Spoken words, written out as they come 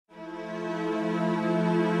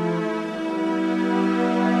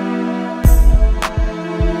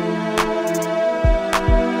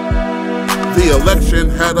election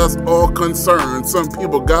had us all concerned. Some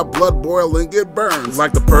people got blood boiling, it burns.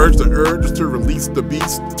 Like to purge the urges to release the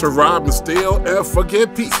beast, to rob and steal and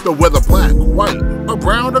forget peace. The whether black, white, or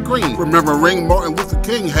brown or green. Remembering Martin Luther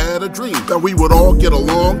King had a dream that we would all get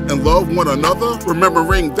along and love one another.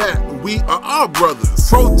 Remembering that we are our brothers.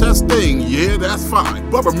 Protesting, yeah, that's fine.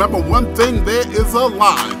 But remember one thing, there is a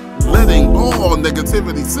line. Letting all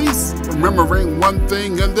negativity cease. Remembering one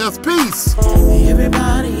thing, and that's peace.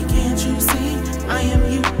 Everybody, can't you see? I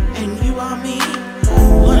am you and you are me.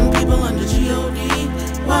 One people under G.O.D.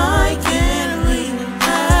 Why can't we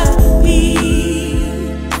have peace?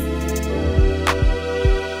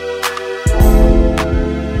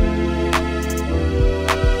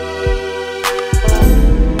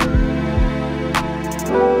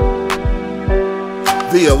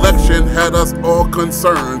 The election had us all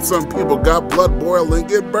concerned. Some people got blood boiling,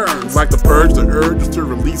 it burns. Like to purge the urges to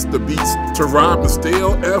release the beast, to rob and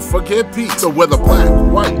steal and forget peace. So whether black,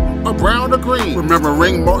 white, or brown or green.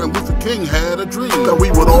 Remembering Martin Luther King had a dream that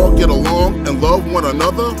we would all get along and love one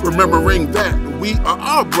another. Remembering that we are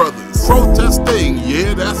our brothers. Protesting,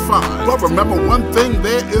 yeah, that's fine. But remember one thing,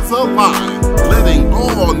 there is a line. Letting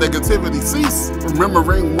all negativity cease.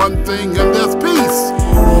 Remembering one thing, and that's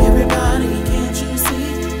peace.